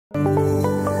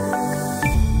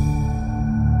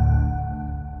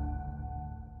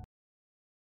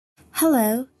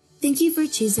Hello, thank you for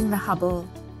choosing the Hubble.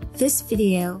 This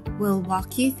video will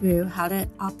walk you through how to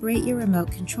operate your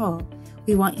remote control.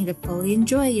 We want you to fully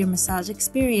enjoy your massage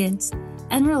experience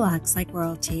and relax like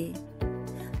royalty.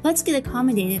 Let's get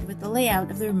accommodated with the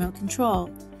layout of the remote control.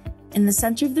 In the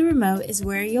center of the remote is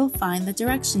where you'll find the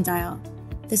direction dial.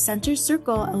 The center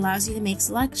circle allows you to make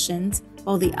selections,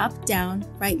 while the up, down,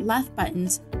 right, left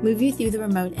buttons move you through the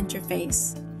remote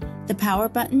interface. The power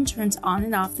button turns on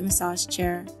and off the massage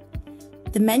chair.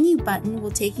 The menu button will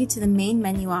take you to the main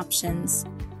menu options.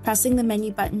 Pressing the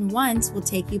menu button once will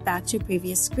take you back to a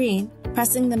previous screen.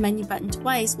 Pressing the menu button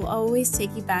twice will always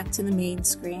take you back to the main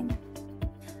screen.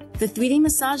 The 3D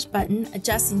massage button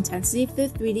adjusts the intensity for the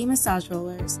 3D massage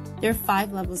rollers. There are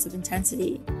 5 levels of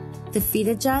intensity. The feet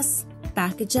adjust,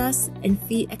 back adjust, and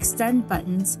feet extend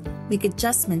buttons make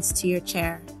adjustments to your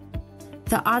chair.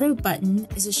 The auto button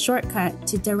is a shortcut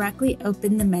to directly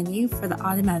open the menu for the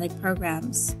automatic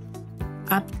programs.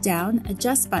 Up, down,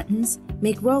 adjust buttons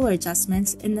make roller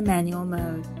adjustments in the manual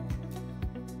mode.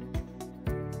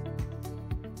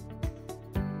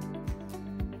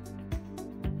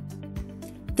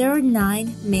 There are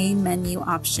 9 main menu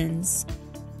options: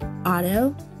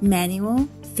 auto, manual,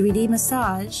 3D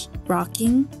massage,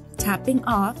 rocking, tapping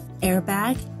off,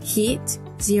 airbag, heat,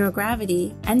 zero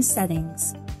gravity, and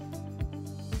settings.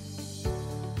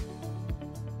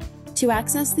 To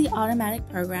access the automatic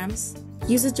programs,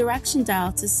 use a direction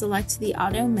dial to select the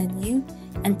auto menu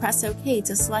and press OK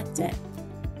to select it.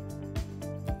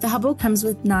 The Hubble comes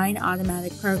with 9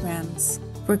 automatic programs: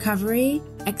 recovery,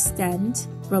 extend,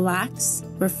 relax,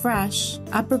 refresh,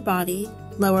 upper body,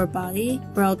 lower body,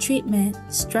 brow treatment,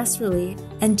 stress relief,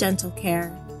 and gentle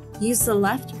care. Use the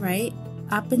left, right,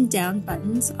 up and down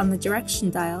buttons on the direction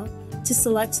dial to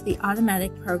select the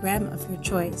automatic program of your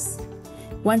choice.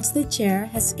 Once the chair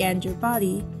has scanned your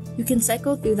body, you can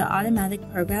cycle through the automatic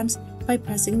programs by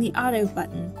pressing the auto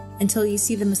button until you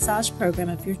see the massage program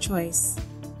of your choice.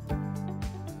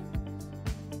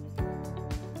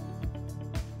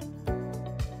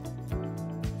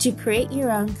 To create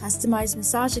your own customized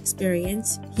massage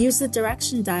experience, use the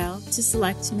direction dial to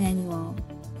select manual.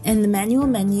 In the manual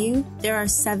menu, there are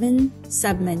 7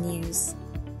 submenus: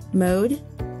 mode,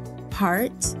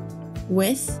 part,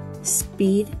 width,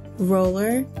 speed,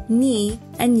 roller, knee,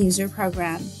 and user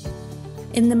program.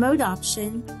 In the mode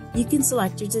option, you can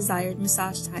select your desired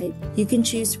massage type. You can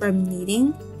choose from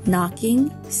kneading,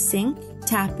 knocking, sync,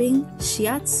 tapping,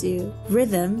 shiatsu,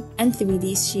 rhythm, and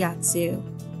 3D shiatsu.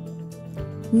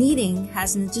 Kneading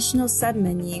has an additional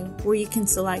submenu where you can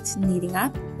select kneading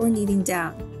up or kneading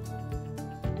down.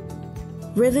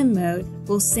 Rhythm mode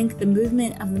will sync the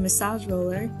movement of the massage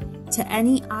roller to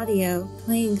any audio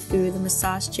playing through the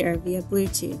massage chair via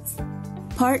Bluetooth.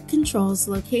 Part controls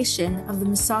the location of the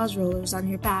massage rollers on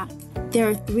your back. There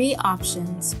are 3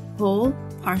 options: whole,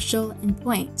 partial, and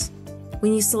point.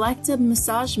 When you select a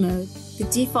massage mode, the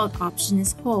default option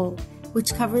is whole,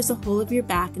 which covers the whole of your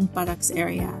back and buttocks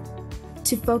area.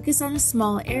 To focus on a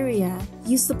small area,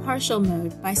 use the partial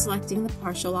mode by selecting the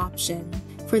partial option.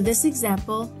 For this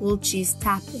example, we'll choose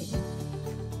tapping.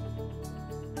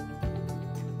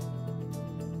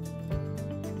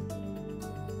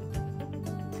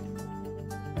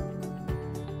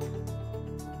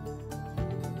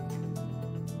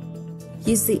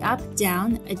 Use the up,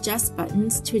 down, adjust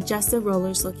buttons to adjust the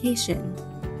roller's location.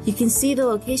 You can see the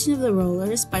location of the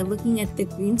rollers by looking at the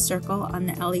green circle on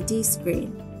the LED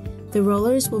screen. The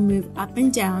rollers will move up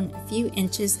and down a few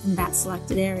inches in that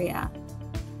selected area.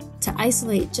 To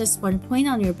isolate just one point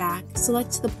on your back,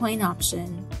 select the point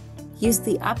option. Use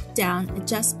the up, down,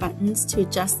 adjust buttons to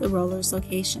adjust the roller's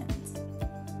locations.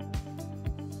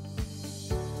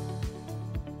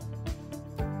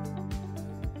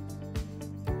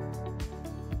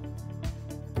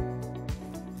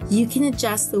 You can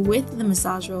adjust the width of the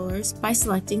massage rollers by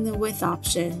selecting the width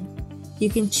option. You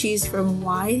can choose from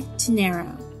wide to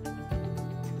narrow.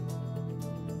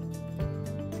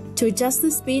 To adjust the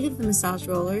speed of the massage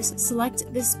rollers,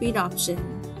 select the speed option.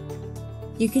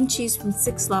 You can choose from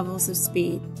 6 levels of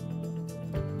speed.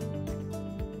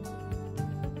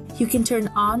 You can turn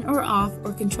on or off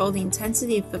or control the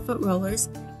intensity of the foot rollers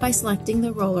by selecting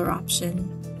the roller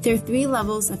option. There are 3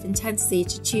 levels of intensity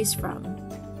to choose from.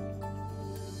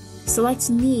 Select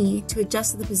knee to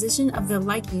adjust the position of the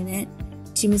leg unit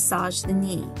to massage the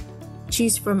knee.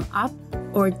 Choose from up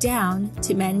or down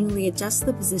to manually adjust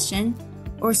the position,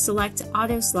 or select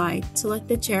auto slide to let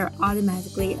the chair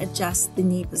automatically adjust the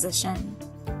knee position.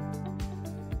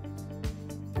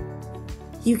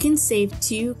 You can save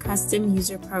 2 custom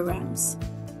user programs.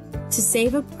 To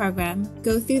save a program,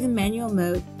 go through the manual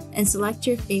mode and select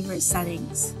your favorite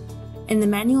settings. In the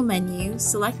manual menu,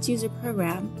 select User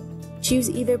Program, choose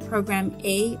either Program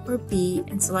A or B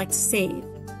and select Save.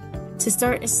 To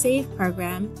start a save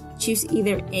program, choose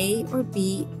either A or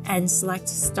B and select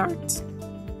Start.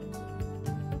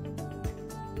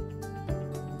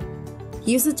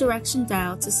 Use the direction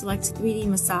dial to select 3D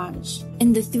Massage.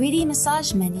 In the 3D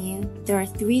Massage menu, there are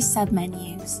 3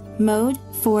 submenus: Mode,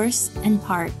 Force, and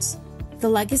Part. The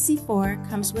Legacy 4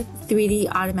 comes with 3D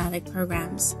automatic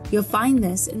programs. You'll find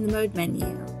this in the Mode menu.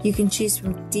 You can choose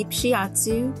from Deep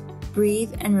Shiatsu,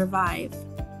 Breathe, and Revive.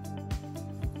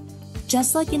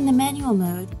 Just like in the manual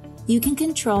mode, you can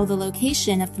control the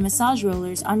location of the massage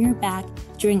rollers on your back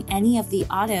during any of the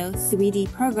Auto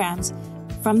 3D programs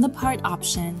from the Part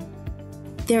option.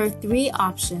 There are 3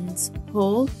 options: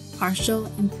 Whole, Partial,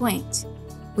 and Point.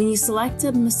 When you select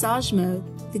a massage mode,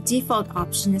 the default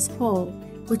option is Whole,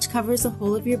 which covers the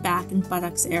whole of your back and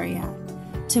buttocks area.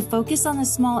 To focus on a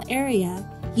small area,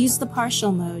 use the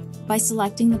Partial mode by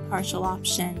selecting the Partial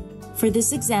option. For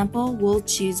this example, we'll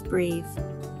choose Breathe.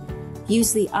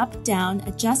 Use the Up-Down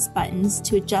Adjust buttons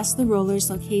to adjust the roller's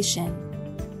location.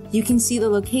 You can see the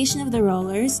location of the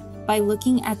rollers by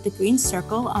looking at the green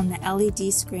circle on the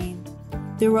LED screen.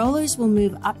 The rollers will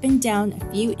move up and down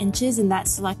a few inches in that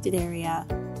selected area.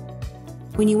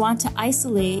 When you want to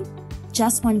isolate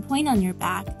just one point on your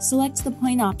back, select the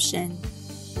Point option.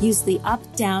 Use the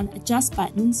Up-Down Adjust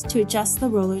buttons to adjust the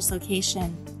roller's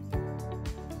location.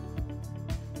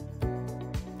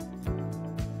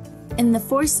 In the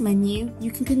Force menu,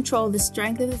 you can control the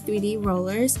strength of the 3D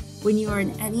rollers when you are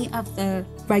in any of the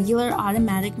regular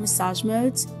automatic massage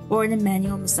modes or in a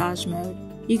manual massage mode.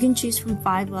 You can choose from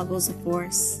 5 levels of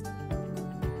force.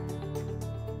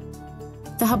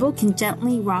 The Hubble can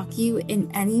gently rock you in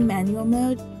any manual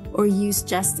mode or use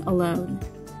just alone.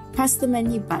 Press the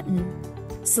menu button.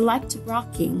 Select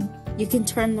Rocking. You can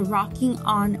turn the rocking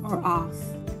on or off.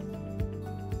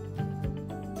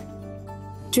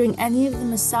 During any of the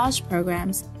massage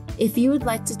programs, if you would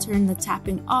like to turn the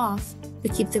tapping off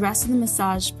but keep the rest of the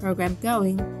massage program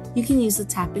going, you can use the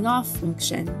tapping off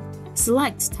function.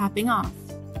 Select Tapping Off.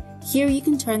 Here you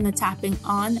can turn the tapping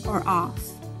on or off.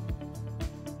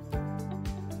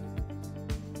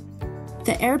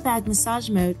 The airbag massage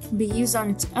mode can be used on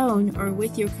its own or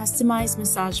with your customized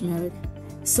massage mode.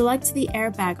 Select the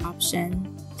airbag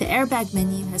option. The airbag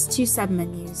menu has 2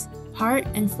 submenus, Part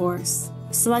and Force.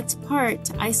 Select Part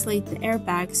to isolate the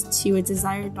airbags to a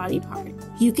desired body part.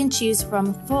 You can choose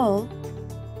from Full,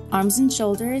 Arms and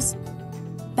Shoulders,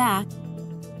 Back,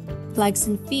 Legs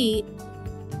and Feet,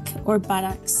 or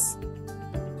Buttocks.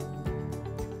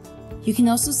 You can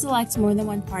also select more than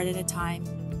one part at a time.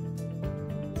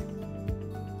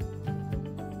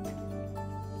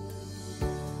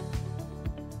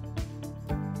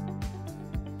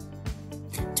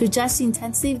 To adjust the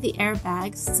intensity of the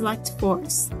airbags, select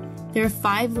Force. There are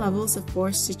 5 levels of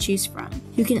force to choose from.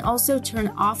 You can also turn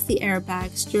off the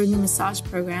airbags during the massage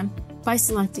program by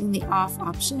selecting the Off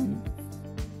option.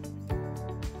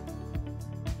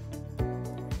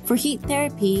 For heat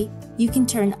therapy, you can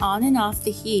turn on and off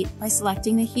the heat by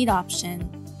selecting the Heat option.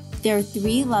 There are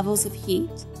 3 levels of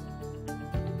heat.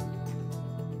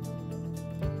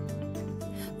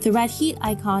 The red heat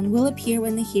icon will appear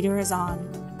when the heater is on.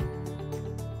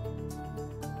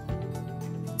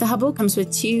 The Hubble comes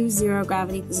with 2 zero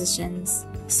gravity positions.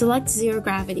 Select Zero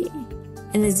Gravity.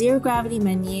 In the Zero Gravity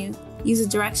menu, use a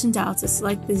direction dial to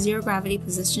select the zero gravity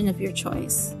position of your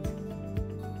choice.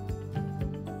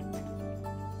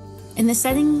 In the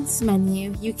Settings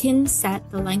menu, you can set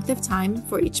the length of time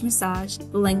for each massage,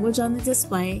 the language on the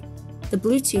display, the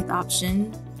Bluetooth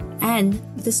option, and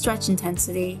the stretch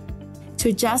intensity. To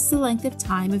adjust the length of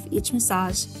time of each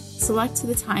massage, select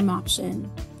the Time option.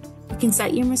 You can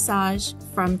set your massage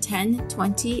from 10,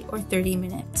 20, or 30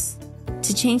 minutes.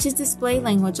 To change the display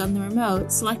language on the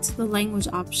remote, select the Language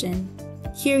option.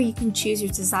 Here you can choose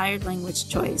your desired language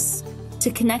choice. To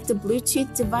connect a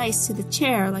Bluetooth device to the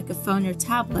chair like a phone or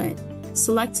tablet,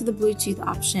 select the Bluetooth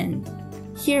option.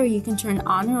 Here you can turn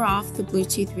on or off the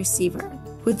Bluetooth receiver.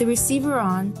 With the receiver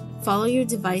on, follow your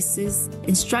device's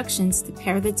instructions to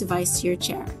pair the device to your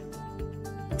chair.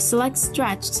 Select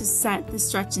Stretch to set the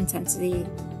stretch intensity.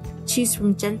 Choose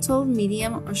from gentle,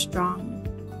 medium, or strong.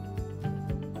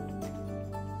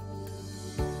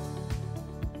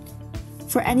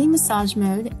 For any massage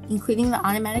mode, including the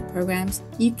automatic programs,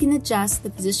 you can adjust the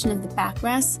position of the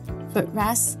backrest,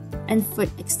 footrest, and foot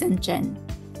extension.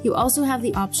 You also have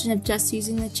the option of just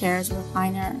using the chair as a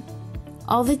recliner.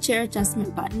 All the chair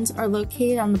adjustment buttons are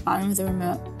located on the bottom of the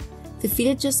remote. The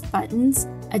feet adjust buttons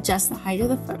adjust the height of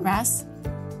the footrest,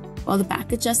 while the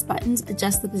back adjust buttons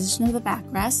adjust the position of the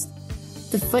backrest.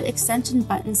 The foot extension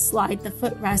buttons slide the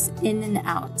footrest in and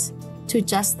out to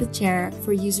adjust the chair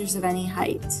for users of any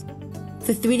height.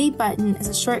 The 3D button is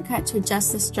a shortcut to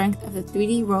adjust the strength of the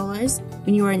 3D rollers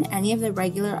when you are in any of the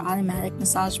regular automatic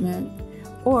massage mode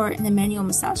or in the manual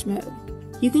massage mode.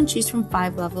 You can choose from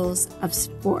 5 levels of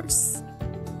force.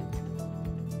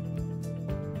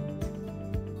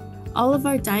 All of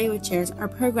our Daiwa chairs are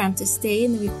programmed to stay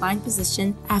in the reclined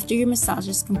position after your massage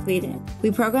is completed.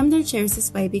 We programmed our chairs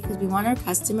this way because we want our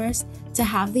customers to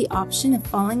have the option of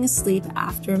falling asleep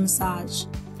after a massage.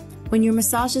 When your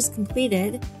massage is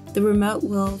completed, the remote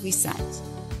will reset.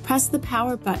 Press the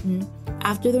power button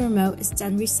after the remote is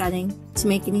done resetting to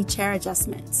make any chair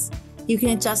adjustments. You can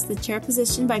adjust the chair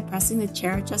position by pressing the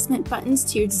chair adjustment buttons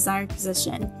to your desired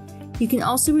position. You can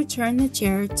also return the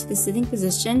chair to the sitting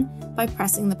position by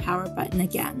pressing the power button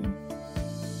again.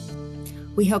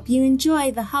 We hope you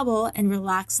enjoy the Hubble and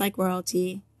relax like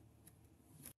royalty.